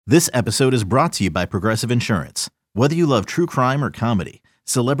This episode is brought to you by Progressive Insurance. Whether you love true crime or comedy,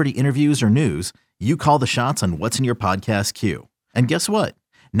 celebrity interviews or news, you call the shots on what's in your podcast queue. And guess what?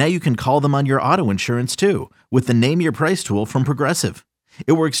 Now you can call them on your auto insurance too with the Name Your Price tool from Progressive.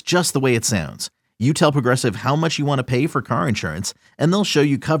 It works just the way it sounds. You tell Progressive how much you want to pay for car insurance, and they'll show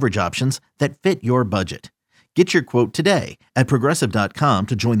you coverage options that fit your budget. Get your quote today at Progressive.com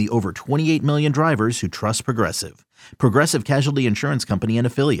to join the over 28 million drivers who trust Progressive. Progressive Casualty Insurance Company and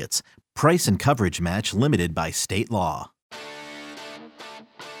Affiliates. Price and coverage match limited by state law.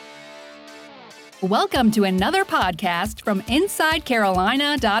 Welcome to another podcast from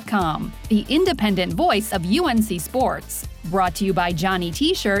InsideCarolina.com, the independent voice of UNC Sports. Brought to you by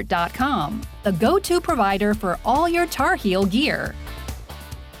JohnnyT-shirt.com, the go-to provider for all your Tar Heel gear.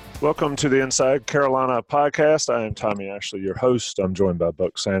 Welcome to the Inside Carolina podcast. I am Tommy Ashley, your host. I'm joined by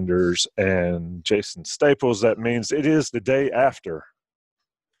Buck Sanders and Jason Staples. That means it is the day after.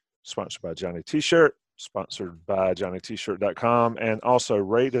 Sponsored by Johnny T-shirt, sponsored by JohnnyT-shirt.com, and also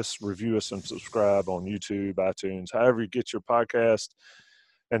rate us, review us, and subscribe on YouTube, iTunes, however you get your podcast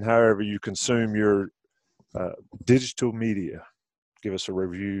and however you consume your digital media. Give us a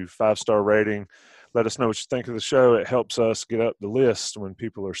review, 5-star rating. Let us know what you think of the show. It helps us get up the list when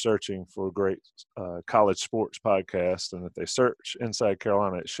people are searching for a great college sports podcast. And if they search Inside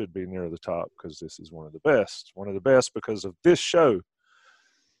Carolina, it should be near the top because this is one of the best. One of the best because of this show.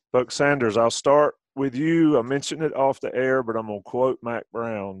 Buck Sanders, I'll start with you. I mentioned it off the air, but I'm going to quote Mack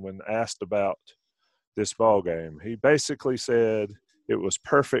Brown when asked about this ball game. He basically said it was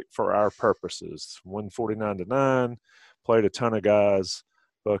perfect for our purposes. 149-9, played a ton of guys.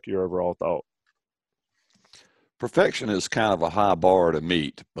 Buck, your overall thought? Perfection is kind of a high bar to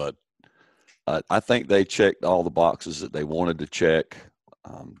meet, but I think they checked all the boxes that they wanted to check.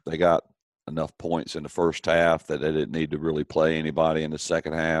 They got enough points in the first half that they didn't need to really play anybody in the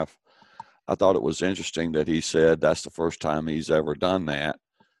second half. I thought it was interesting that he said that's the first time he's ever done that,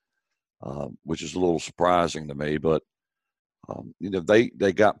 which is a little surprising to me. But,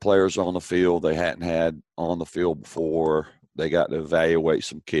 they got players on the field they hadn't had on the field before. They got to evaluate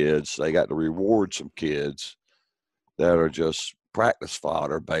some kids. They got to reward some kids that are just practice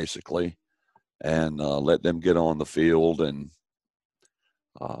fodder, basically, and let them get on the field. And,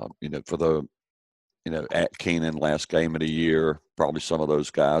 for the, at Keenan last game of the year, probably some of those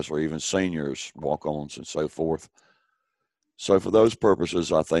guys were even seniors, walk-ons and so forth. So for those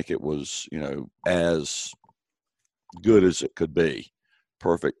purposes, I think it was, as good as it could be.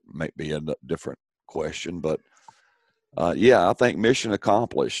 Perfect may be a different question, but I think mission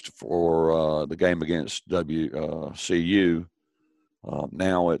accomplished for the game against WCU.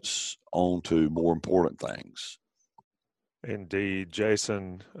 Now it's on to more important things. Indeed.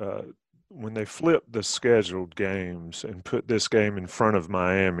 Jason, when they flipped the scheduled games and put this game in front of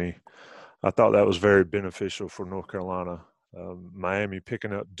Miami, I thought that was very beneficial for North Carolina. Miami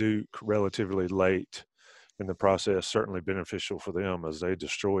picking up Duke relatively late in the process, certainly beneficial for them as they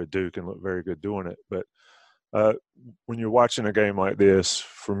destroyed Duke and looked very good doing it. But when you're watching a game like this,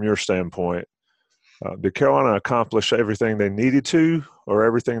 from your standpoint, did Carolina accomplish everything they needed to or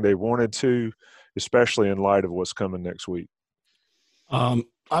everything they wanted to, especially in light of what's coming next week? I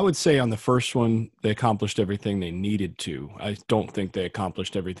would say on the first one, they accomplished everything they needed to. I don't think they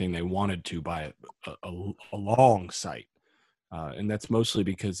accomplished everything they wanted to by a long sight. And that's mostly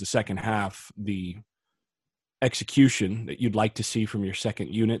because the second half, the execution that you'd like to see from your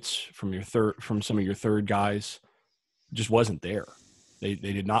second units, from some of your third guys, just wasn't there. They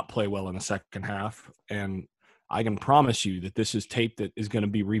did not play well in the second half, and I can promise you that this is tape that is going to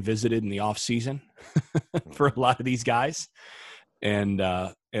be revisited in the off season for a lot of these guys, and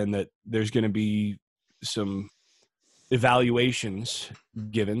that there's going to be some evaluations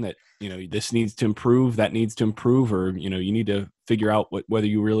given that this needs to improve, that needs to improve, or you need to figure out whether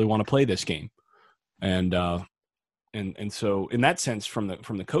you really want to play this game, and so in that sense, from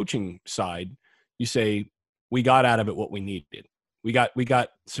the coaching side, you say we got out of it what we needed. We got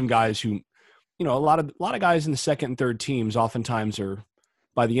some guys who, a lot of guys in the second and third teams oftentimes are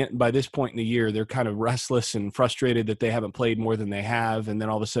by this point in the year, they're kind of restless and frustrated that they haven't played more than they have, and then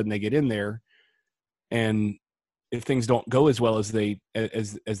all of a sudden they get in there, and if things don't go as well as they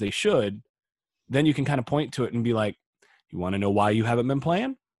should, then you can kind of point to it and be like, you want to know why you haven't been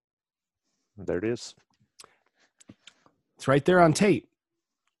playing? There it is. It's right there on tape.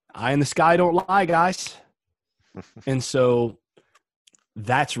 Eye in the sky don't lie, guys. And so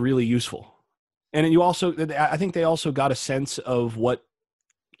that's really useful. And I think they also got a sense of what,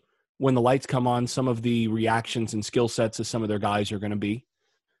 when the lights come on, some of the reactions and skill sets of some of their guys are going to be.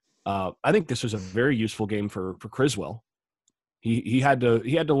 I think this was a very useful game for Criswell. He had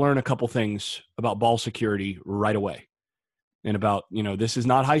to learn a couple things about ball security right away, and about, this is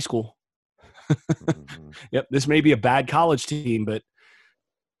not high school. Mm-hmm. Yep, this may be a bad college team, but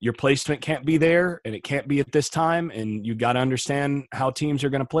your placement can't be there, and it can't be at this time, and you got to understand how teams are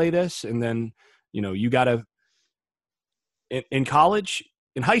going to play this, and then you got to in college.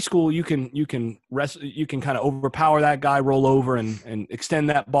 In high school, you can kind of overpower that guy, roll over, and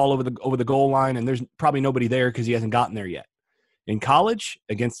extend that ball over the goal line, and there's probably nobody there because he hasn't gotten there yet. In college,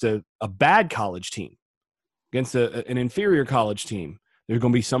 against a bad college team, against an inferior college team, there's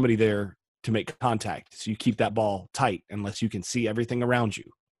going to be somebody there to make contact. So you keep that ball tight unless you can see everything around you.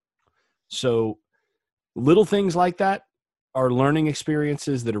 So little things like that are learning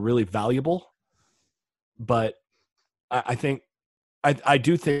experiences that are really valuable. But I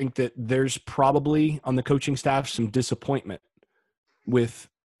do think that there's probably on the coaching staff some disappointment with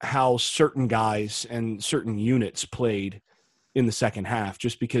how certain guys and certain units played in the second half,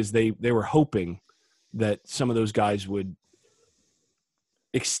 just because they were hoping that some of those guys would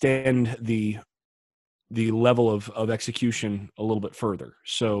extend the level of execution a little bit further.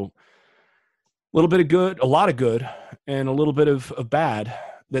 So a little bit of good, a lot of good, and a little bit of bad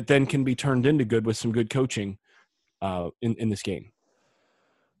that then can be turned into good with some good coaching in this game.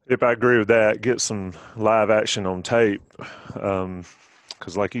 If I agree with that, get some live action on tape,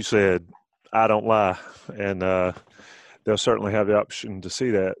 because like you said, I don't lie, and they'll certainly have the option to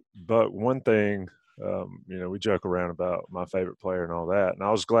see that. But one thing, we joke around about my favorite player and all that, and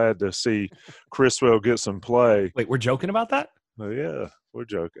I was glad to see Criswell get some play. Wait, we're joking about that? Yeah, we're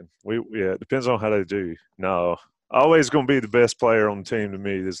joking. It depends on how they do. No, always going to be the best player on the team to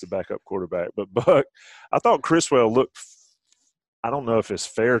me is the backup quarterback. But Buck, I thought Criswell looked. I don't know if it's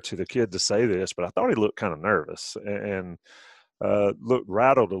fair to the kid to say this, but I thought he looked kind of nervous and looked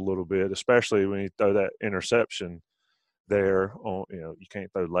rattled a little bit, especially when you throw that interception there. On you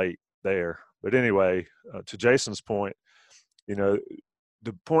can't throw late there. But anyway, to Jason's point, the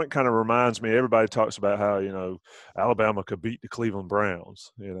point kind of reminds me, everybody talks about how, Alabama could beat the Cleveland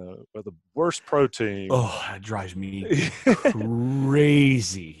Browns, but the worst pro team. Oh, that drives me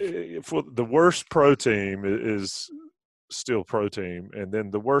crazy. For the worst pro team is still pro team. And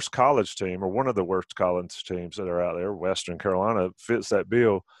then the worst college team, or one of the worst college teams that are out there, Western Carolina, fits that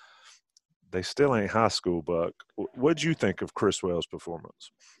bill. They still ain't high school, Buck. What'd you think of Criswell's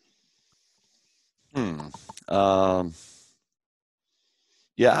performance?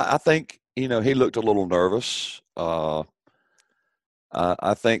 Yeah, I think, he looked a little nervous. I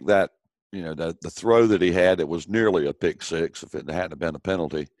think that, the throw that he had, it was nearly a pick six if it hadn't been a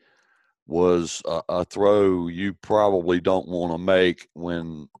penalty, was a throw you probably don't want to make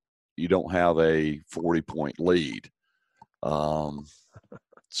when you don't have a 40-point lead.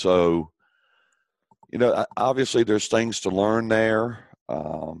 So, obviously there's things to learn there.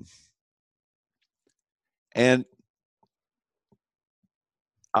 And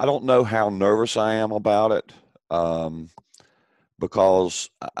I don't know how nervous I am about it, because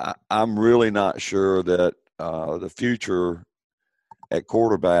I'm really not sure that the future at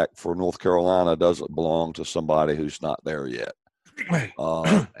quarterback for North Carolina doesn't belong to somebody who's not there yet.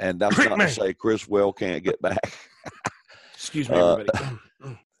 And that's not to say Criswell can't get back. Excuse me, everybody.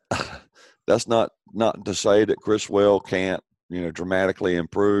 That's not to say that Criswell can't, dramatically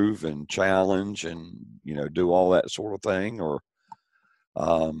improve and challenge and, do all that sort of thing.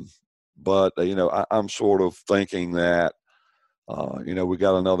 But I'm sort of thinking that, we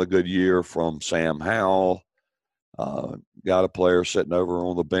got another good year from Sam Howell. Got a player sitting over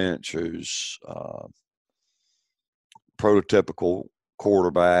on the bench who's prototypical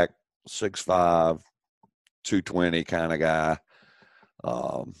quarterback, 6'5", 220 kind of guy,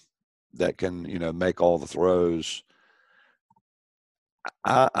 that can, make all the throws.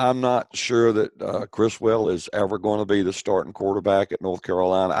 I'm not sure that Criswell is ever going to be the starting quarterback at North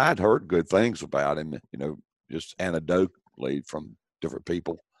Carolina. I'd heard good things about him, just anecdotally from different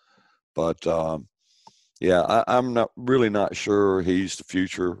people. But, I'm not sure he's the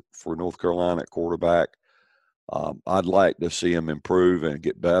future for North Carolina at quarterback. I'd like to see him improve and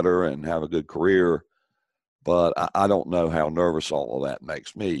get better and have a good career, but I don't know how nervous all of that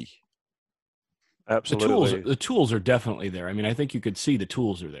makes me. Absolutely. The tools are definitely there. I mean, I think you could see the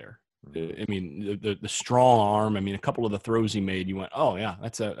tools are there. I mean, the strong arm. I mean, a couple of the throws he made, you went, oh yeah,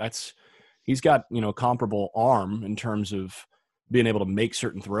 he's got, comparable arm in terms of being able to make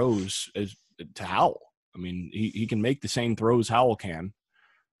certain throws as to Howell. I mean, he can make the same throws Howell can,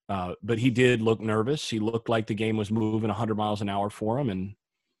 but he did look nervous. He looked like the game was moving 100 miles an hour for him, and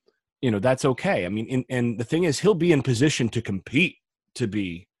that's okay. I mean, and the thing is, he'll be in position to compete to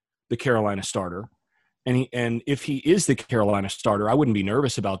be the Carolina starter. And if he is the Carolina starter, I wouldn't be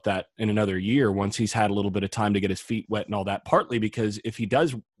nervous about that in another year once he's had a little bit of time to get his feet wet and all that, partly because if he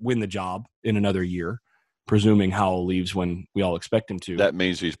does win the job in another year, presuming Howell leaves when we all expect him to. That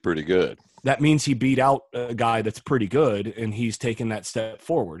means he's pretty good. That means he beat out a guy that's pretty good, and he's taken that step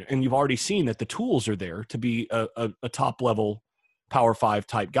forward. And you've already seen that the tools are there to be a top-level Power 5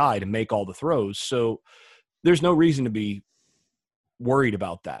 type guy to make all the throws. So there's no reason to be worried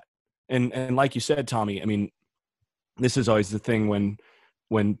about that. And like you said, Tommy, I mean, this is always the thing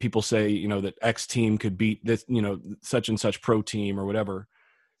when people say, you know, that X team could beat this, you know, such and such pro team or whatever.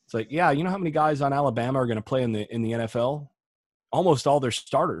 It's like, yeah, you know how many guys on Alabama are going to play in the NFL? Almost all their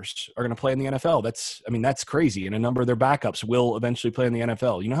starters are going to play in the NFL. That's crazy. And a number of their backups will eventually play in the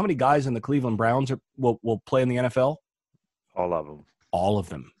NFL. You know how many guys in the Cleveland Browns will play in the NFL? All of them. All of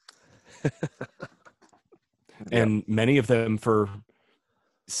them. And many of them for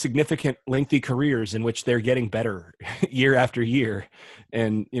significant lengthy careers in which they're getting better year after year.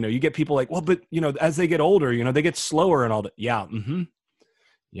 And, you know, you get people like, well, but, you know, as they get older, you know, they get slower and all that. Yeah. Mm-hmm.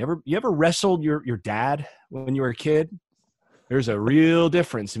 You ever wrestled your dad when you were a kid? There's a real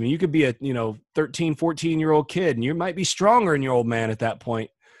difference. I mean, you could be a, 13, 14-year-old kid, and you might be stronger than your old man at that point,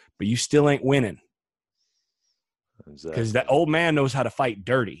 but you still ain't winning. Because that old man knows how to fight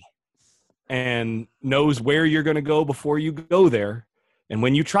dirty and knows where you're going to go before you go there. And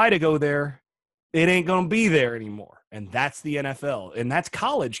when you try to go there, it ain't going to be there anymore. And that's the NFL. And that's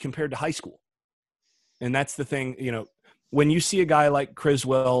college compared to high school. And that's the thing, when you see a guy like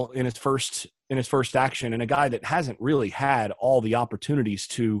Criswell in his first action, and a guy that hasn't really had all the opportunities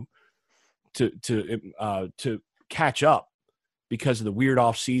to catch up because of the weird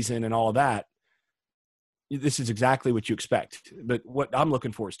off season and all of that, this is exactly what you expect. But what I'm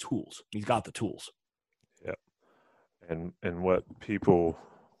looking for is tools. He's got the tools. Yeah. And what people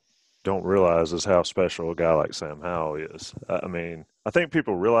don't realize is how special a guy like Sam Howell is. I mean, I think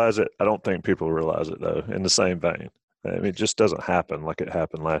people realize it. I don't think people realize it, though, in the same vein. I mean, it just doesn't happen like it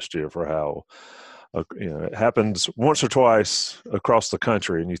happened last year for Howell. It happens once or twice across the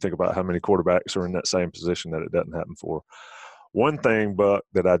country, and you think about how many quarterbacks are in that same position that it doesn't happen for. One thing, Buck,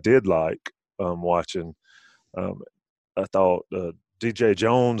 that I did like watching, I thought DJ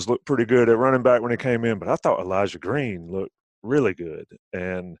Jones looked pretty good at running back when he came in, but I thought Elijah Green looked really good.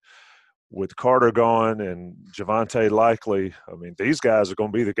 And with Carter gone and Javonte likely, I mean, these guys are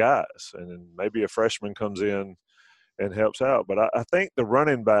going to be the guys. And then maybe a freshman comes in and helps out. But I think the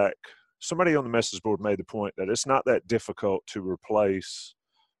running back, somebody on the message board made the point that it's not that difficult to replace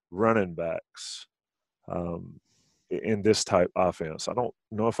running backs in this type offense. I don't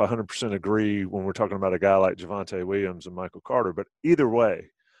know if I 100% agree when we're talking about a guy like Javonte Williams and Michael Carter, but either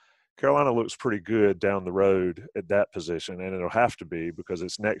way, Carolina looks pretty good down the road at that position, and it'll have to be because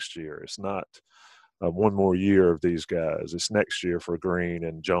it's next year. It's not one more year of these guys. It's next year for Green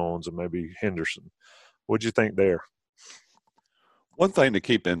and Jones and maybe Henderson. What'd you think there? One thing to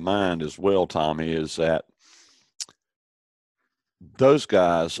keep in mind as well, Tommy, is that those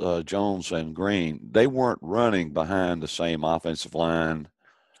guys, Jones and Green, they weren't running behind the same offensive line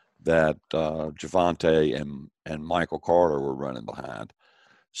that Javonte and Michael Carter were running behind.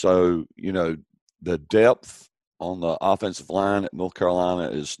 So, the depth on the offensive line at North Carolina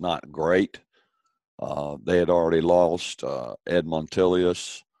is not great. They had already lost Ed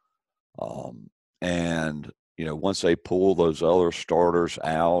Montelius. And, once they pull those other starters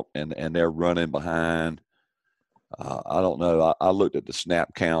out and they're running behind, I don't know. I looked at the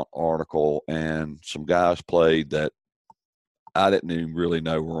snap count article, and some guys played that I didn't even really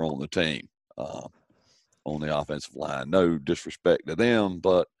know were on the team on the offensive line. No disrespect to them,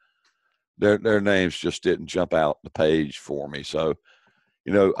 but their names just didn't jump out the page for me. So,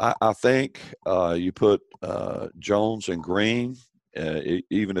 I think you put Jones and Green,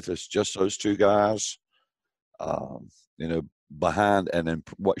 even if it's just those two guys, behind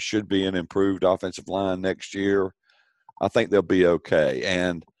what should be an improved offensive line next year, I think they'll be okay.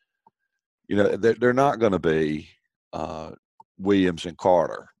 And, they're not going to be Williams and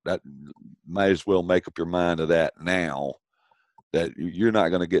Carter. That might as well make up your mind to that now, that you're not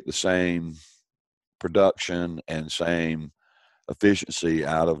going to get the same production and same efficiency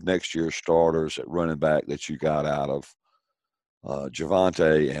out of next year's starters at running back that you got out of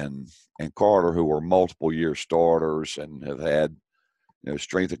Javonte and Carter, who were multiple year starters and have had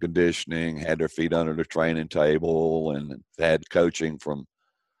strength and conditioning, had their feet under the training table, and had coaching from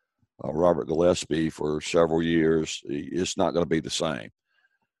Robert Gillespie for several years. It's not going to be the same.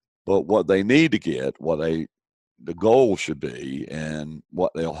 But what they need to get, the goal should be, and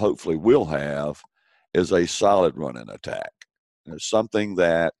what they'll hopefully will have, is a solid running attack. Something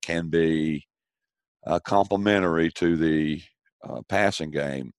that can be complementary to the passing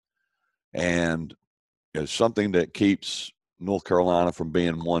game, and it's something that keeps North Carolina from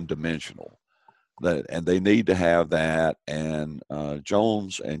being one-dimensional. And they need to have that. And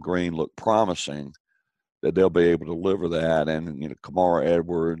Jones and Green look promising that they'll be able to deliver that. And Kamara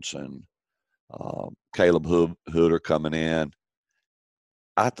Edwards and Caleb Hood are coming in.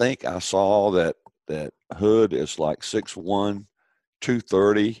 I think I saw that Hood is like 6'1",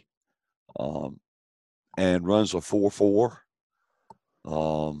 230, and runs a 4.4.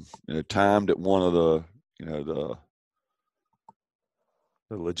 Timed at one of the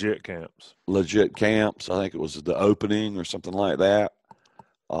legit camps. I think it was the opening or something like that.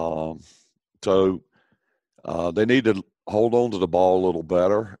 So they need to hold on to the ball a little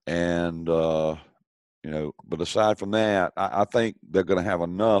better. And, but aside from that, I think they're going to have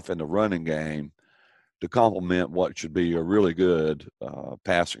enough in the running game to complement what should be a really good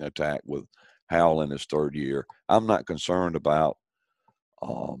passing attack with Howell in his third year. I'm not concerned about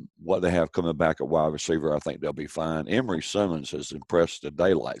what they have coming back at wide receiver. I think they'll be fine. Emory Simmons has impressed the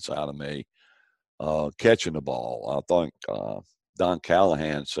daylights out of me catching the ball. I think Don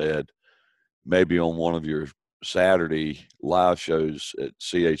Callahan said maybe on one of your Saturday live shows at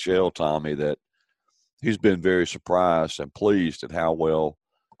CHL, Tommy, that he's been very surprised and pleased at how well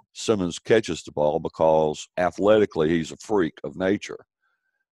Simmons catches the ball, because athletically he's a freak of nature.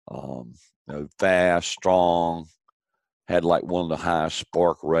 Fast, strong, had like one of the highest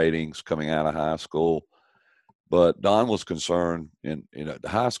spark ratings coming out of high school. But Don was concerned at the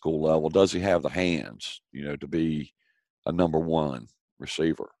high school level, does he have the hands, to be a number one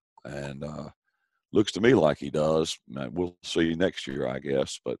receiver? And looks to me like he does. We'll see next year, I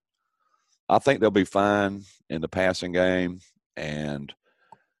guess. But I think they'll be fine in the passing game and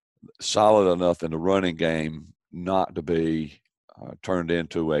solid enough in the running game not to be turned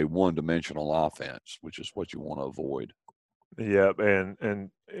into a one-dimensional offense, which is what you want to avoid. Yeah, and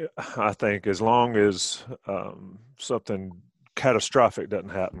I think as long as something catastrophic doesn't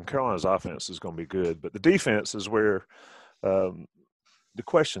happen, Carolina's offense is going to be good. But the defense is where the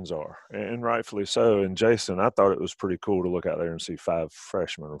questions are, and rightfully so. And Jason, I thought it was pretty cool to look out there and see 5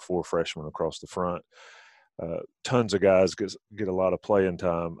 freshmen or 4 freshmen across the front. Tons of guys get a lot of playing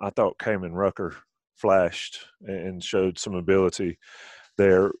time. I thought Kamen Rucker flashed and showed some ability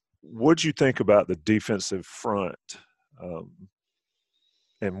there. What'd you think about the defensive front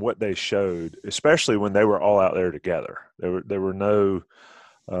and what they showed, especially when they were all out there together? There were no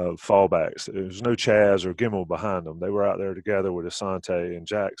fallbacks. There was no Chaz or Gimmel behind them. They were out there together with Asante and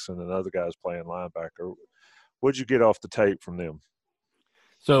Jackson and other guys playing linebacker. What'd you get off the tape from them?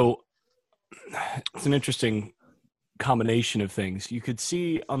 So it's an interesting combination of things. You could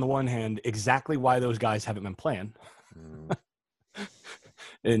see on the one hand exactly why those guys haven't been playing.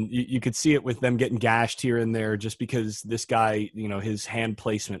 And you could see it with them getting gashed here and there just because this guy, his hand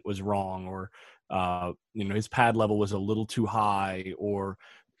placement was wrong, or, his pad level was a little too high, or,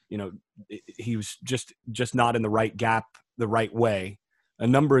 he was just not in the right gap the right way. A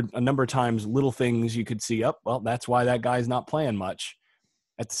number of times, little things you could see, well, that's why that guy's not playing much.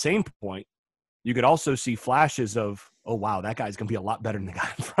 At the same point, you could also see flashes of, oh, wow, that guy's going to be a lot better than the guy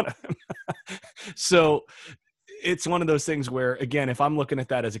in front of him. So it's one of those things where, again, if I'm looking at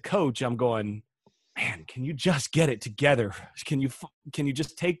that as a coach, I'm going, man, can you just get it together? Can you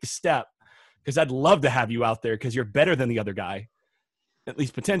just take the step? Because I'd love to have you out there because you're better than the other guy, at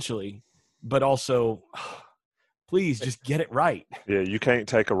least potentially. But also, please just get it right. Yeah, you can't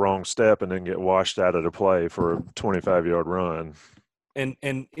take a wrong step and then get washed out of the play for a 25-yard run. And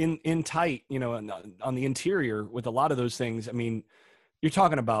in tight, on the interior with a lot of those things, I mean, you're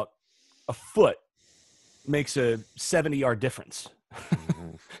talking about a foot makes a 70-yard difference.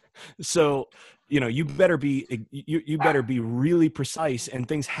 Mm-hmm. So, you better be really precise, and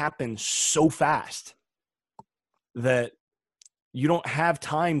things happen so fast that you don't have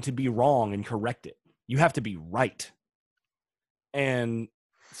time to be wrong and correct it. You have to be right. And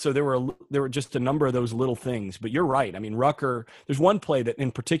so there were just a number of those little things, but you're right. I mean, Rucker, there's one play that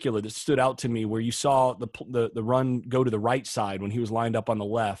in particular that stood out to me where you saw the run go to the right side when he was lined up on the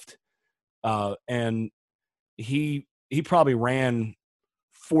left. And he probably ran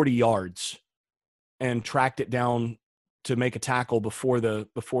 40 yards and tracked it down to make a tackle before the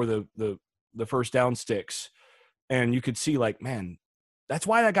first down sticks. And you could see, like, man, that's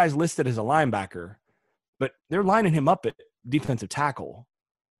why that guy's listed as a linebacker, but they're lining him up at defensive tackle.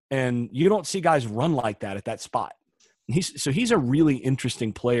 And you don't see guys run like that at that spot. He's a really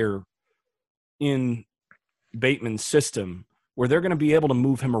interesting player in Bateman's system where they're going to be able to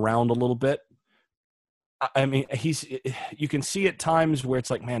move him around a little bit. I mean, you can see at times where it's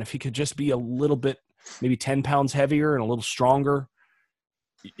like, man, if he could just be a little bit maybe 10 pounds heavier and a little stronger,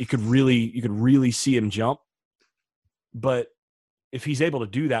 you could really see him jump. But if he's able to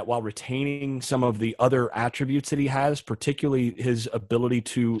do that while retaining some of the other attributes that he has, particularly his ability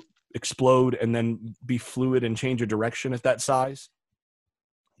to explode and then be fluid and change a direction at that size,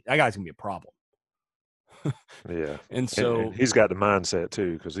 that guy's going to be a problem. Yeah. And so and he's got the mindset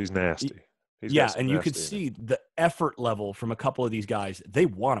too, because he's nasty. And you could see the effort level from a couple of these guys. They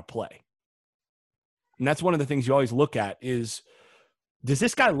want to play. And that's one of the things you always look at is, does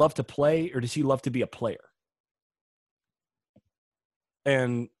this guy love to play or does he love to be a player?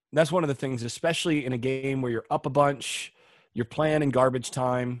 And that's one of the things, especially in a game where you're up a bunch, you're playing in garbage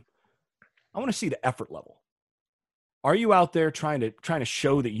time. I want to see the effort level. Are you out there trying to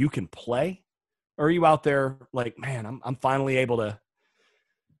show that you can play? Or are you out there like, man, I'm finally able to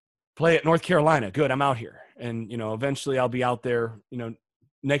play at North Carolina. Good, I'm out here. And, eventually I'll be out there,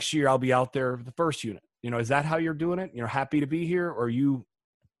 next year I'll be out there the first unit. Is that how you're doing it? You're happy to be here? Or are you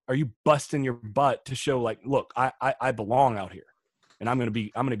busting your butt to show like, look, I belong out here and I'm going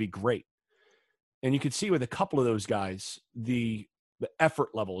to be great. And you can see with a couple of those guys, the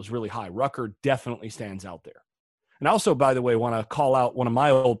effort level is really high. Rucker definitely stands out there. And I also, by the way, want to call out one of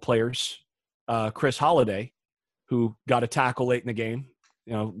my old players, Chris Holiday, who got a tackle late in the game,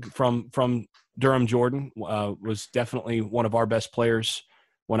 from Durham, Jordan, was definitely one of our best players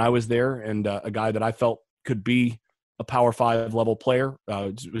when I was there, and a guy that I felt could be a Power 5 level player.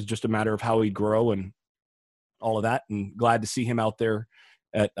 It was just a matter of how he'd grow and all of that, and glad to see him out there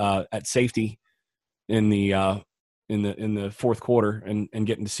at safety in the fourth quarter and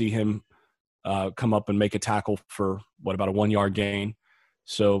getting to see him come up and make a tackle for about a 1 yard gain.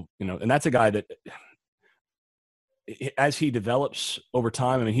 So, and that's a guy that as he develops over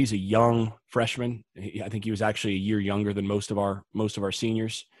time, I mean, he's a young freshman. I think he was actually a year younger than most of our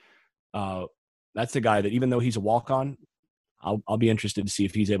seniors. That's the guy that, even though he's a walk-on, I'll be interested to see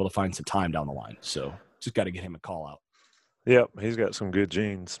if he's able to find some time down the line. So just got to get him a call out. Yep, he's got some good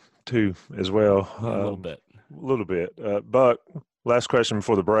genes too, as well. A little bit. Buck, last question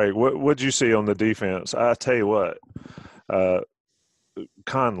before the break. What'd you see on the defense? I tell you what,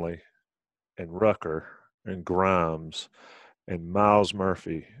 Conley and Rucker and Grimes and Miles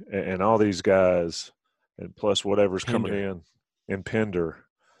Murphy and all these guys, and plus whatever's coming in, and Pender.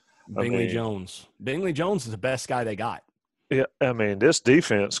 Bingley Jones. Bingley Jones is the best guy they got. Yeah, I mean, this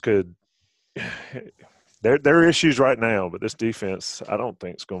defense could – there are issues right now, but this defense I don't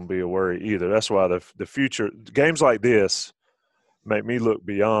think it's going to be a worry either. That's why the future – games like this make me look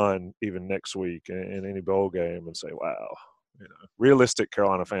beyond even next week in any bowl game and say, wow. Realistic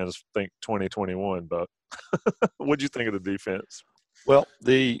Carolina fans think 2021, but what'd you think of the defense? Well,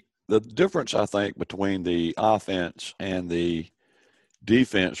 the difference, I think, between the offense and the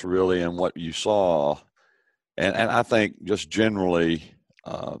defense really and what you saw, and I think just generally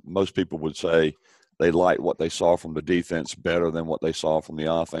most people would say they liked what they saw from the defense better than what they saw from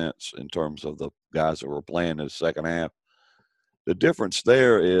the offense in terms of the guys that were playing in the second half. The difference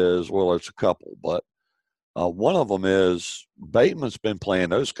there is, well, it's a couple, but one of them is Bateman's been playing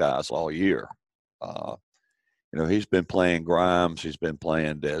those guys all year. He's been playing Grimes. He's been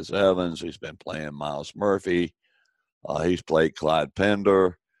playing Des Evans. He's been playing Miles Murphy. He's played Clyde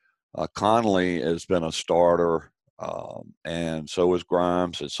Pender. Conley has been a starter, and so was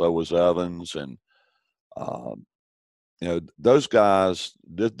Grimes, and so was Evans. And, those guys,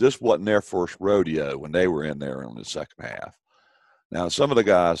 this wasn't their first rodeo when they were in there in the second half. Now, some of the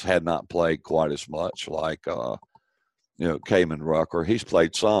guys had not played quite as much, like, Kamen Rucker. He's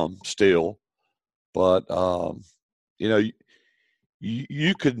played some still, but,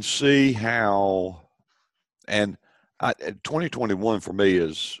 you can see how – and 2021 for me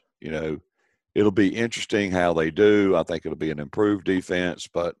is, it'll be interesting how they do. I think it'll be an improved defense,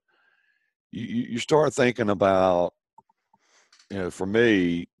 but you start thinking about, for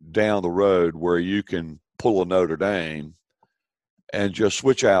me, down the road where you can pull a Notre Dame and just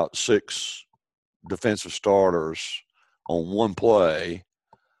switch out 6 defensive starters on one play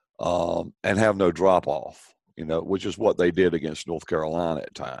and have no drop-off, which is what they did against North Carolina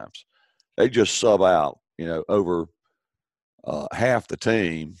at times. They just sub out, over half the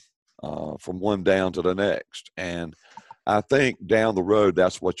team from one down to the next. And I think down the road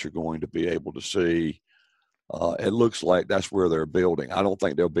that's what you're going to be able to see. It looks like that's where they're building. I don't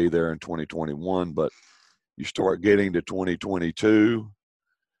think they'll be there in 2021, but you start getting to 2022,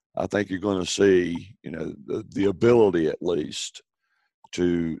 I think you're going to see, the ability at least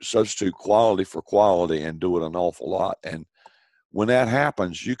to substitute quality for quality and do it an awful lot. And when that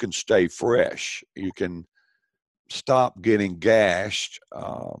happens, you can stay fresh. You can stop getting gashed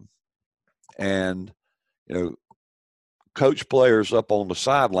and, coach players up on the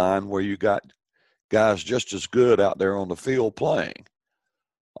sideline where you got guys just as good out there on the field playing.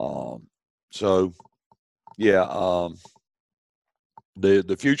 The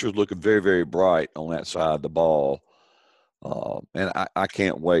future is looking very, very bright on that side of the ball. And I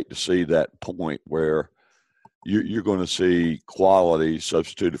can't wait to see that point where you're going to see quality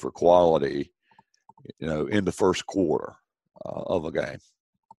substituted for quality, in the first quarter of a game.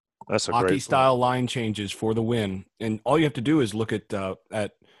 That's a hockey great style point. line changes for the win, and all you have to do is look at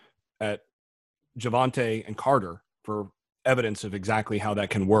Javonte and Carter for evidence of exactly how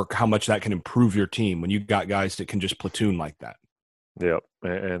that can work, how much that can improve your team when you got guys that can just platoon like that. Yep,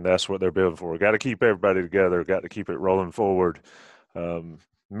 and that's what they're building for. Got to keep everybody together. Got to keep it rolling forward.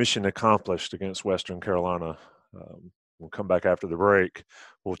 Mission accomplished against Western Carolina. We'll come back after the break.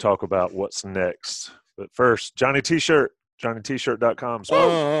 We'll talk about what's next. But first, Johnny T-shirt, JohnnyT-shirt.com.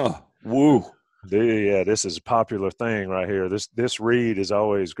 Woo. Yeah, this is a popular thing right here. This read is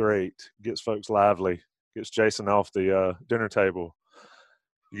always great. Gets folks lively. Gets Jason off the dinner table.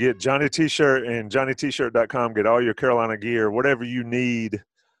 You get Johnny T-shirt and JohnnyT-shirt.com. Get all your Carolina gear, whatever you need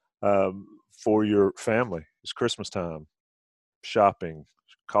for your family. It's Christmas time. Shopping.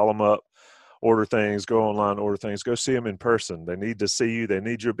 Call them up. Order things. Go online. Order things. Go see them in person. They need to see you. They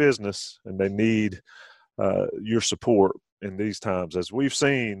need your business, and they need your support in these times. As we've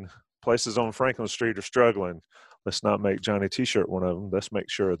seen, places on Franklin Street are struggling. Let's not make Johnny T-shirt one of them. Let's make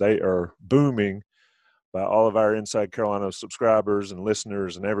sure they are booming by all of our Inside Carolina subscribers and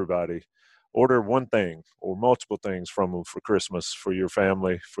listeners and everybody. Order one thing or multiple things from them for Christmas, for your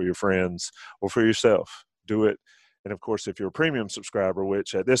family, for your friends, or for yourself. Do it. And, of course, if you're a premium subscriber,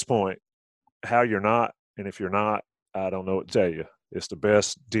 which at this point, how you're not, and if you're not, I don't know what to tell you. It's the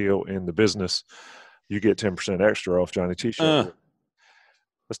best deal in the business. You get 10% extra off Johnny T-shirt.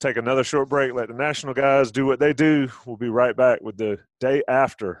 Let's take another short break. Let the national guys do what they do. We'll be right back with the Day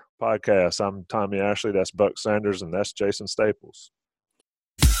After podcast. I'm Tommy Ashley. That's Buck Sanders, and that's Jason Staples.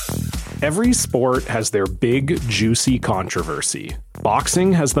 Every sport has their big, juicy controversy.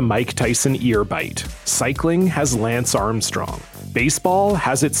 Boxing has the Mike Tyson ear bite. Cycling has Lance Armstrong. Baseball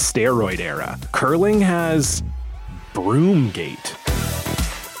has its steroid era. Curling has Broomgate.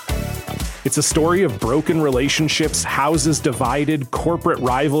 It's a story of broken relationships, houses divided, corporate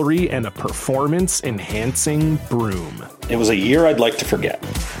rivalry, and a performance-enhancing broom. It was a year I'd like to forget.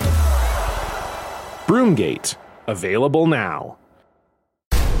 Broomgate. Available now.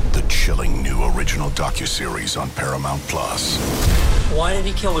 The chilling new original docuseries on Paramount Plus. Why did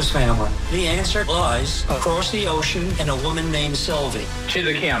he kill his family? The answer lies across the ocean in a woman named Sylvie. She's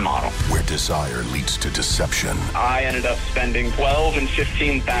a Can model. Where desire leads to deception. I ended up spending $12,000 and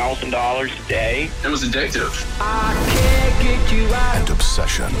 $15,000 a day. It was addictive. I can't get you out. And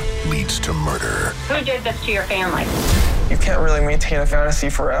obsession leads to murder. Who did this to your family? You can't really maintain a fantasy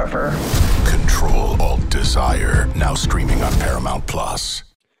forever. Control Alt Desire. Now streaming on Paramount Plus.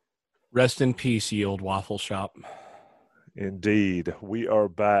 Rest in peace, ye old waffle shop. Indeed. We are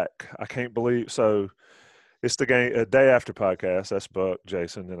back. I can't believe – so it's the Day After podcast. That's Buck,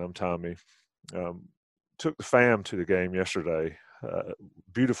 Jason, and I'm Tommy. Took the fam to the game yesterday.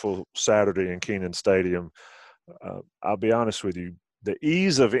 Beautiful Saturday in Kenan Stadium. I'll be honest with you. The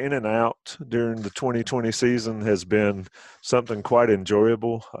ease of in and out during the 2020 season has been something quite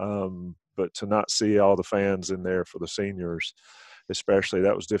enjoyable, but to not see all the fans in there for the seniors especially,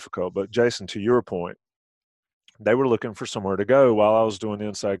 that was difficult. But, Jason, to your point, they were looking for somewhere to go while I was doing the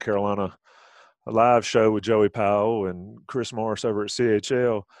Inside Carolina live show with Joey Powell and Chris Morris over at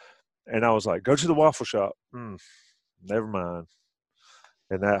CHL. And I was like, go to the waffle shop. Never mind.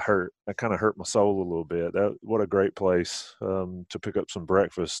 And that hurt. That kind of hurt my soul a little bit. What a great place to pick up some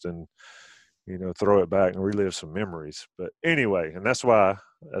breakfast and, throw it back and relive some memories. But anyway, and that's why,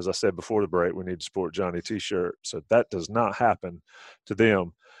 as I said before the break, we need to support Johnny T-shirt. So that does not happen to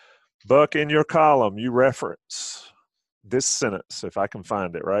them. Buck, in your column, you reference this sentence, if I can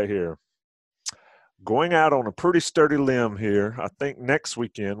find it right here. Going out on a pretty sturdy limb here, I think next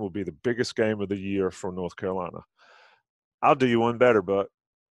weekend will be the biggest game of the year for North Carolina. I'll do you one better, Buck.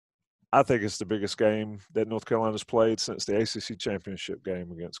 I think it's the biggest game that North Carolina's played since the ACC championship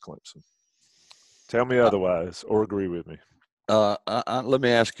game against Clemson. Tell me otherwise or agree with me. Let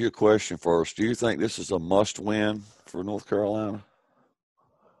me ask you a question first. Do you think this is a must-win for North Carolina?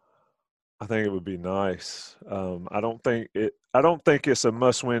 I think it would be nice. I don't think it's a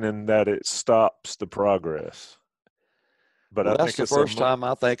must-win in that it stops the progress. but Well, I that's think the it's first time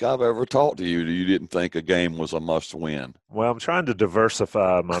I think I've ever talked to you. You didn't think a game was a must-win. Well, I'm trying to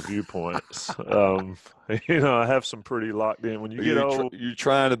diversify my viewpoints. I have some pretty locked in. When you get old, You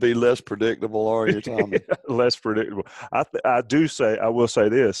trying to be less predictable, are you, Tommy? less predictable. I will say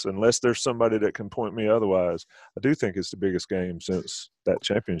this, unless there's somebody that can point me otherwise, I do think it's the biggest game since that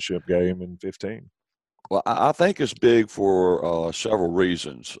championship game in 15. Well, I think it's big for several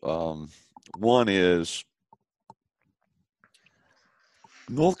reasons. One is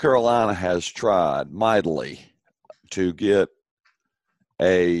North Carolina has tried mightily to get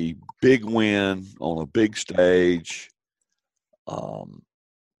a big win on a big stage a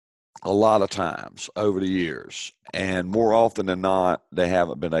lot of times over the years. And more often than not, they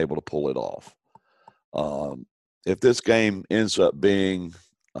haven't been able to pull it off. If this game ends up being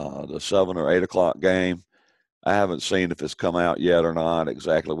the 7 or 8 o'clock game, I haven't seen if it's come out yet or not,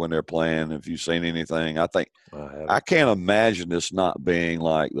 exactly when they're playing. If you've seen anything, I can't imagine this not being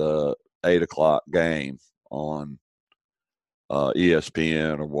like the 8 o'clock game on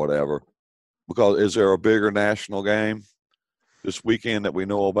ESPN or whatever. Because is there a bigger national game this weekend that we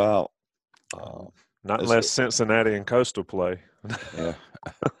know about? Not unless Cincinnati and Coastal play. Yeah.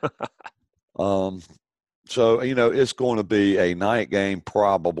 So, it's going to be a night game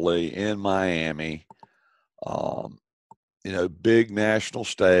probably in Miami. Big national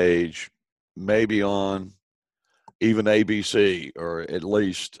stage, maybe on even ABC, or at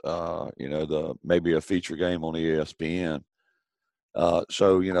least, maybe a feature game on ESPN.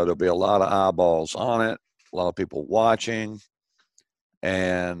 So, there'll be a lot of eyeballs on it, a lot of people watching.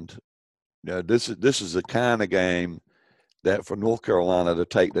 And, this is the kind of game that for North Carolina to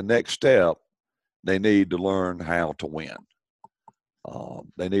take the next step, they need to learn how to win.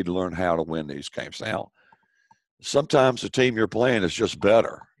 They need to learn how to win these games. Now, sometimes the team you're playing is just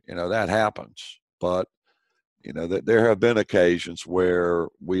better. That happens. But, there have been occasions where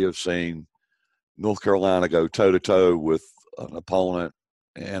we have seen North Carolina go toe-to-toe with an opponent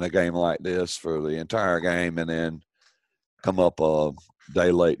in a game like this for the entire game and then come up a day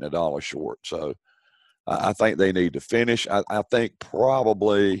late and $1 short. So I think they need to finish. I think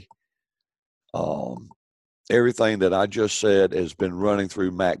probably everything that I just said has been running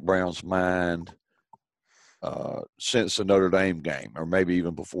through Mack Brown's mind since the Notre Dame game, or maybe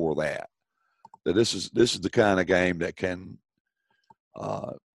even before that. That this is the kind of game that can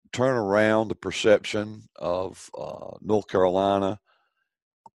turn around the perception of North Carolina,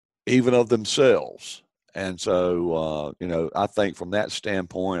 even of themselves. And so, I think from that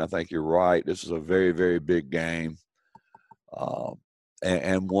standpoint, I think you're right. This is a very, very big game,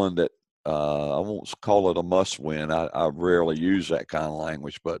 and one that I won't call it a must-win. I rarely use that kind of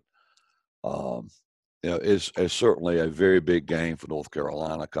language, but is certainly a very big game for North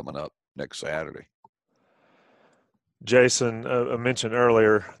Carolina coming up next Saturday. Jason, I mentioned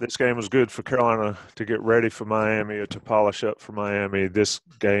earlier, this game was good for Carolina to get ready for Miami or to polish up for Miami. This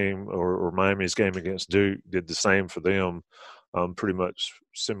game or Miami's game against Duke did the same for them. Pretty much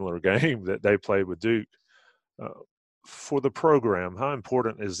similar game that they played with Duke. For the program, how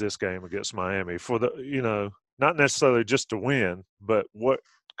important is this game against Miami? For the, not necessarily just to win, but what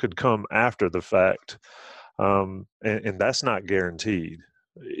could come after the fact. And that's not guaranteed,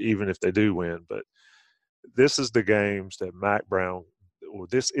 even if they do win. But this is the games that Mack Brown, or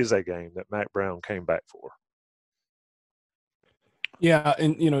this is a game that Mack Brown came back for. Yeah,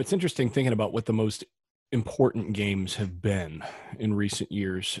 and it's interesting thinking about what the most important games have been in recent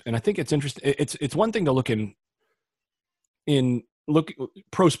years. And I think it's interesting. It's one thing to look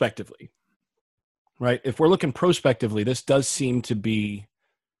prospectively, right? If we're looking prospectively, this does seem to be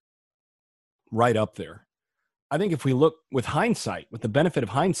right up there. I think if we look with hindsight, with the benefit of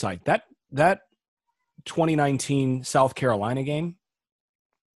hindsight, that 2019 South Carolina game,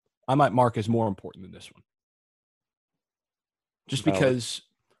 I might mark as more important than this one. Just because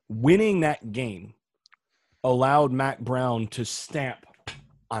winning that game allowed Mack Brown to stamp,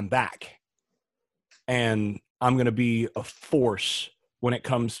 I'm back. And I'm going to be a force when it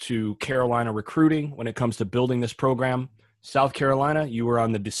comes to Carolina recruiting, when it comes to building this program. South Carolina, you were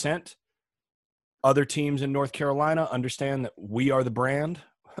on the descent. Other teams in North Carolina understand that we are the brand.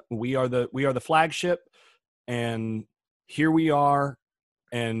 We are the flagship. And here we are,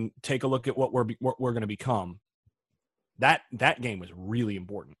 and take a look at what we're going to become. That game was really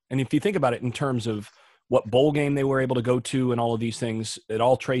important. And if you think about it in terms of what bowl game they were able to go to and all of these things, it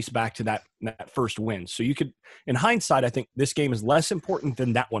all traced back to that first win. So you could, in hindsight, I think this game is less important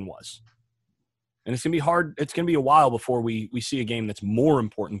than that one was. And it's going to be hard. It's going to be a while before we see a game that's more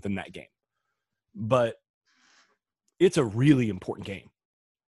important than that game. But it's a really important game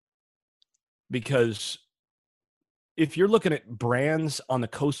because if you're looking at brands on the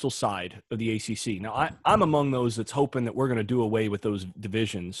coastal side of the ACC, now I'm among those that's hoping that we're going to do away with those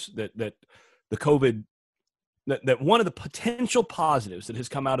divisions, that the COVID, that one of the potential positives that has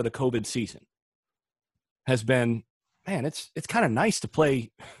come out of the COVID season has been, man, it's kind of nice to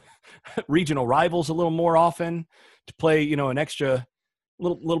play regional rivals a little more often, to play, you know, an extra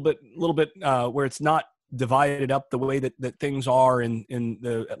little bit where it's not divided up the way that things are in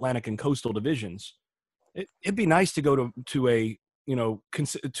the Atlantic and coastal divisions. It'd be nice to go to a, you know,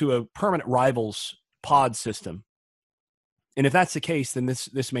 to a permanent rivals pod system. And if that's the case, then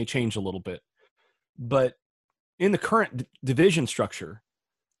this may change a little bit. But in the current division structure,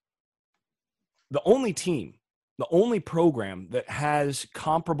 the only program that has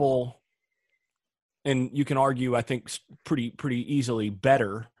comparable, and you can argue, I think, pretty easily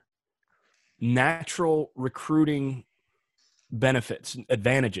better natural recruiting benefits,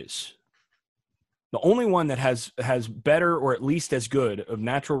 advantages. The only one that has better, or at least as good, of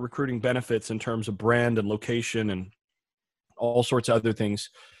natural recruiting benefits in terms of brand and location and all sorts of other things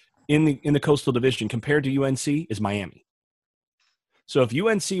in the Coastal Division compared to UNC is Miami. So if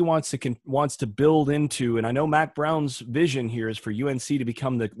UNC wants to build into, and I know Mack Brown's vision here is for UNC to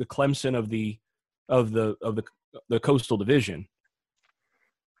become the Clemson of the Coastal Division.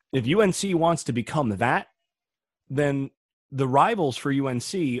 If UNC wants to become that, then the rivals for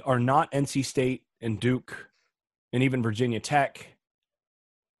UNC are not NC State and Duke and even Virginia Tech,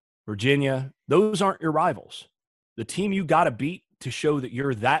 Virginia. Those aren't your rivals. The team you got to beat to show that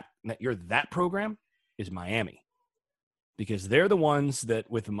you're that program is Miami, because they're the ones that,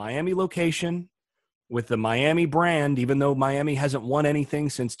 with the Miami location, with the Miami brand, even though Miami hasn't won anything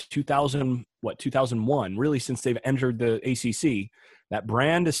since 2001, really since they've entered the ACC, that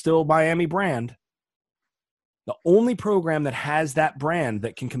brand is still Miami brand. The only program that has that brand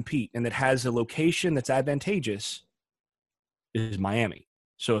that can compete and that has a location that's advantageous is Miami.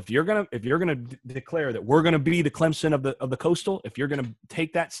 So if you're gonna declare that we're gonna be the Clemson of the Coastal, if you're gonna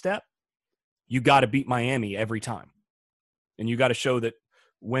take that step, you got to beat Miami every time, and you got to show that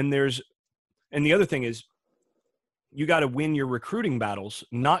when there's. And the other thing is, you got to win your recruiting battles.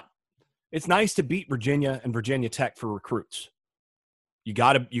 It's nice to beat Virginia and Virginia Tech for recruits. You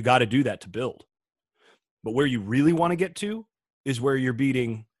got to do that to build. But where you really want to get to is where you're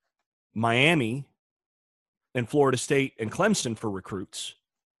beating Miami and Florida State and Clemson for recruits.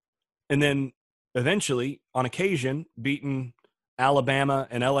 And then eventually, on occasion, beating Alabama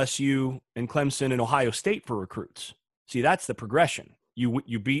and LSU and Clemson and Ohio State for recruits. See, that's the progression.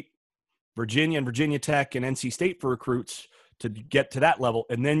 You beat Virginia and Virginia Tech and NC State for recruits to get to that level.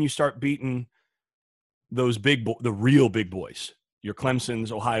 And then you start beating those the real big boys, your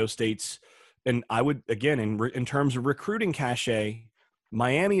Clemsons, Ohio States. And I would, again, in terms of recruiting cachet,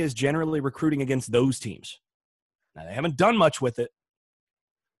 Miami is generally recruiting against those teams. Now, they haven't done much with it,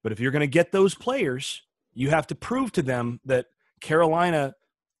 but if you're going to get those players, you have to prove to them that Carolina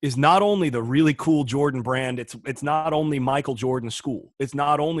is not only the really cool Jordan brand, it's not only Michael Jordan's school. It's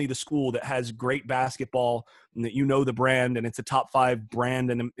not only the school that has great basketball and that you know the brand and it's a top 5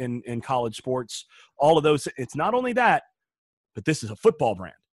 brand in college sports. All of those, it's not only that, but this is a football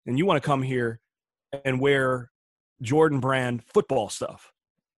brand. And you want to come here and wear Jordan brand football stuff.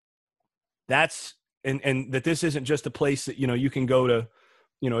 That's and that this isn't just a place that, you know, you can go to,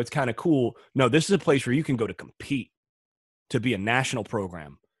 you know, it's kind of cool. No, this is a place where you can go to compete, to be a national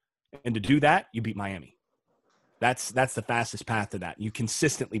program. And to do that, you beat Miami. That's the fastest path to that. You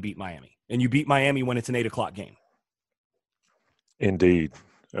consistently beat Miami. And you beat Miami when it's an 8:00 game. Indeed.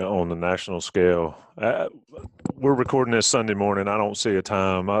 On the national scale. We're recording this Sunday morning. I don't see a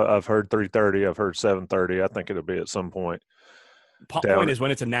time. I've heard 3:30. I've heard 7:30. I think it'll be at some point. Point is when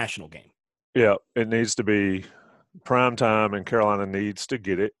it's a national game. Yeah, it needs to be prime time, and Carolina needs to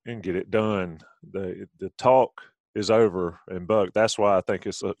get it and get it done. The talk is over, and Buck, that's why I think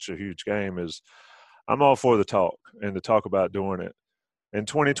it's such a huge game. Is I'm all for the talk and the talk about doing it. And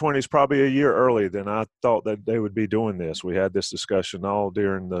 2020 is probably a year early than I thought that they would be doing this. We had this discussion all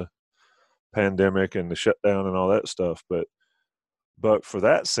during the pandemic and the shutdown and all that stuff. But for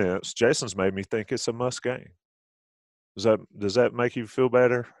that sense, Jason's made me think it's a must game. Does that make you feel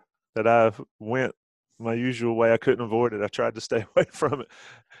better that I went my usual way? I couldn't avoid it. I tried to stay away from it.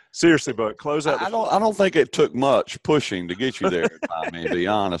 Seriously, but close out. I don't think it took much pushing to get you there. I mean, to be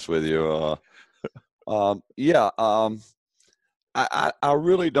honest with you, I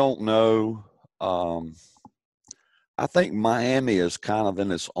really don't know. I think Miami is kind of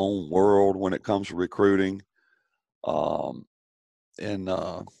in its own world when it comes to recruiting.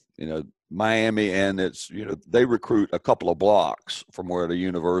 Miami, and it's, they recruit a couple of blocks from where the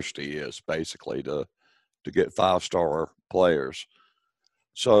university is, basically, to to get 5-star players.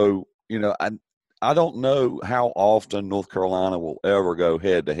 So, I don't know how often North Carolina will ever go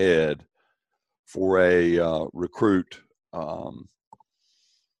head-to-head for a recruit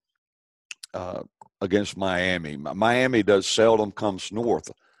against Miami. Miami does seldom comes north.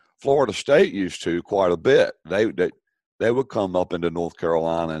 Florida State used to quite a bit. They would come up into North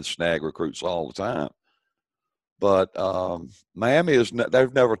Carolina and snag recruits all the time. But Miami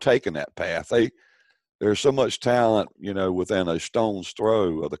they've never taken that path. There's so much talent, within a stone's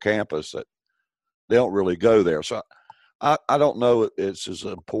throw of the campus that they don't really go there. So I don't know it's as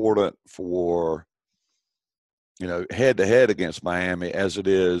important for, head-to-head against Miami as it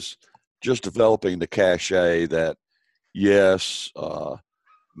is just developing the cachet that, yes,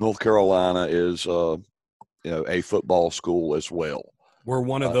 North Carolina is, a football school as well. We're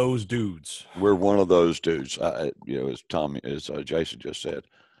one of those dudes. We're one of those dudes, as Jason just said.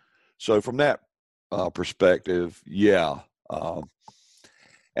 So from that perspective, yeah.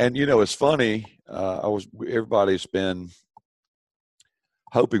 And, it's funny. Everybody's been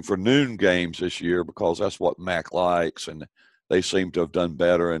hoping for noon games this year because that's what Mack likes, and they seem to have done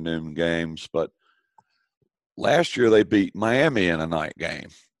better in noon games. But last year they beat Miami in a night game.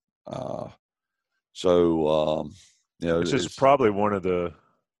 This is probably one of the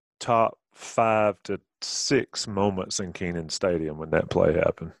top 5 to 6 moments in Kenan Stadium when that play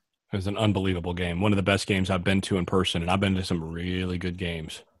happened. It was an unbelievable game. One of the best games I've been to in person, and I've been to some really good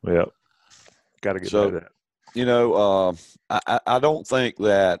games. Yep. Got to get better at that. I don't think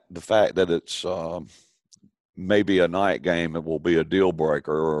that the fact that it's maybe a night game, it will be a deal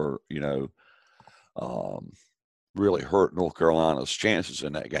breaker or, really hurt North Carolina's chances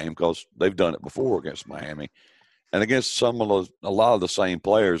in that game because they've done it before against Miami and against a lot of the same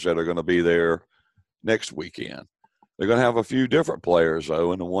players that are going to be there next weekend. They're going to have a few different players,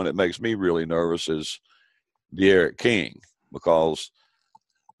 though, and the one that makes me really nervous is De'Aaron King, because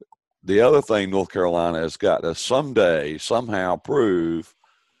the other thing North Carolina has got to someday somehow prove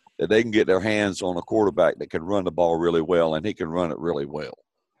that they can get their hands on a quarterback that can run the ball really well, and he can run it really well.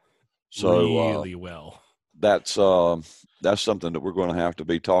 So really well. That's something that we're going to have to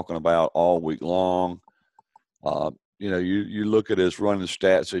be talking about all week long. You look at his running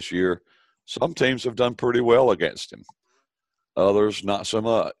stats this year. Some teams have done pretty well against him. Others, not so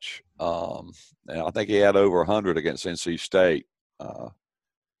much. And I think he had over 100 against NC State. And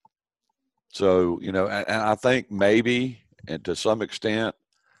I think maybe, and to some extent,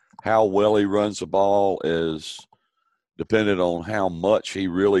 how well he runs the ball is dependent on how much he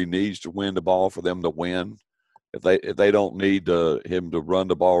really needs to win the ball for them to win. If they don't need him to run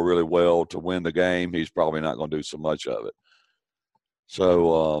the ball really well to win the game, he's probably not going to do so much of it.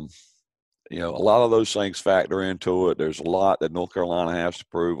 So, a lot of those things factor into it. There's a lot that North Carolina has to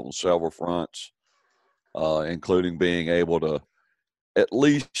prove on several fronts, including being able to at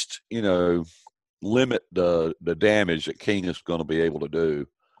least, limit the damage that King is going to be able to do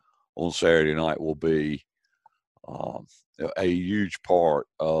on Saturday night will be a huge part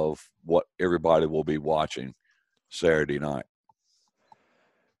of what everybody will be watching Saturday night.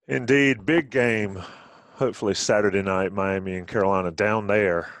 Indeed, big game. Hopefully Saturday night, Miami and Carolina down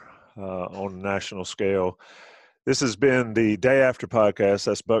there on a national scale. This has been the Day After podcast.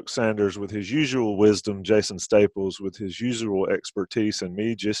 That's Buck Sanders with his usual wisdom, Jason Staples with his usual expertise, and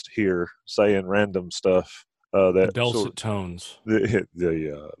me just here saying random stuff. That dulcet tones.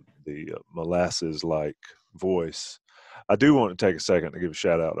 The molasses-like voice. I do want to take a second to give a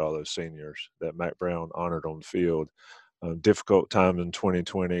shout-out to all those seniors that Mack Brown honored on the field. Difficult time in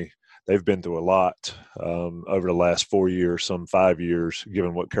 2020. They've been through a lot over the last 4 years, some 5 years,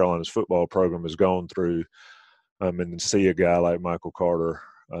 given what Carolina's football program has gone through. And to see a guy like Michael Carter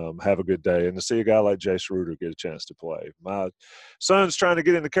have a good day, and to see a guy like Jace Ruder get a chance to play. My son's trying to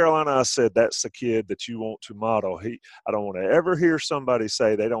get into Carolina. I said, that's the kid that you want to model. I don't want to ever hear somebody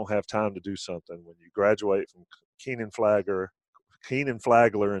say they don't have time to do something. When you graduate from Keenan Flagler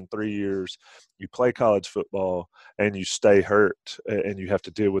in 3 years, you play college football and you stay hurt and you have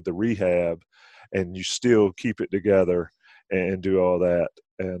to deal with the rehab and you still keep it together and do all that.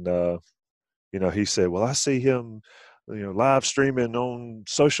 And, he said, well, I see him, live streaming on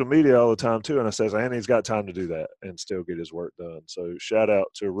social media all the time too. And I says, and he's got time to do that and still get his work done. So shout out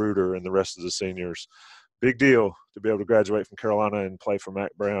to Ruder and the rest of the seniors. Big deal to be able to graduate from Carolina and play for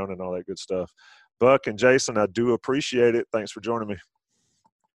Mack Brown and all that good stuff. Buck and Jason, I do appreciate it. Thanks for joining me.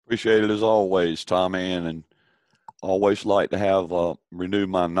 Appreciate it as always, Tommy, and always like to have renew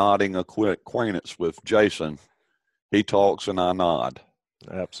my nodding acquaintance with Jason. He talks and I nod.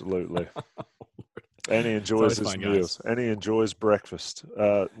 Absolutely. And he enjoys his meals. And he enjoys breakfast.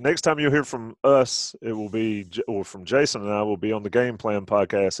 Next time you'll hear from us, it will be, or from Jason and I, will be on the Game Plan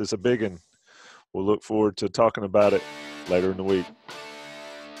podcast. It's a big one. We'll look forward to talking about it later in the week.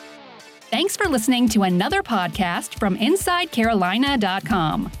 Thanks for listening to another podcast from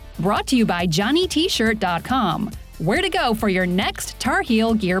InsideCarolina.com. Brought to you by JohnnyT-Shirt.com. Where to go for your next Tar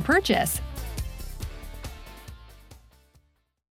Heel gear purchase.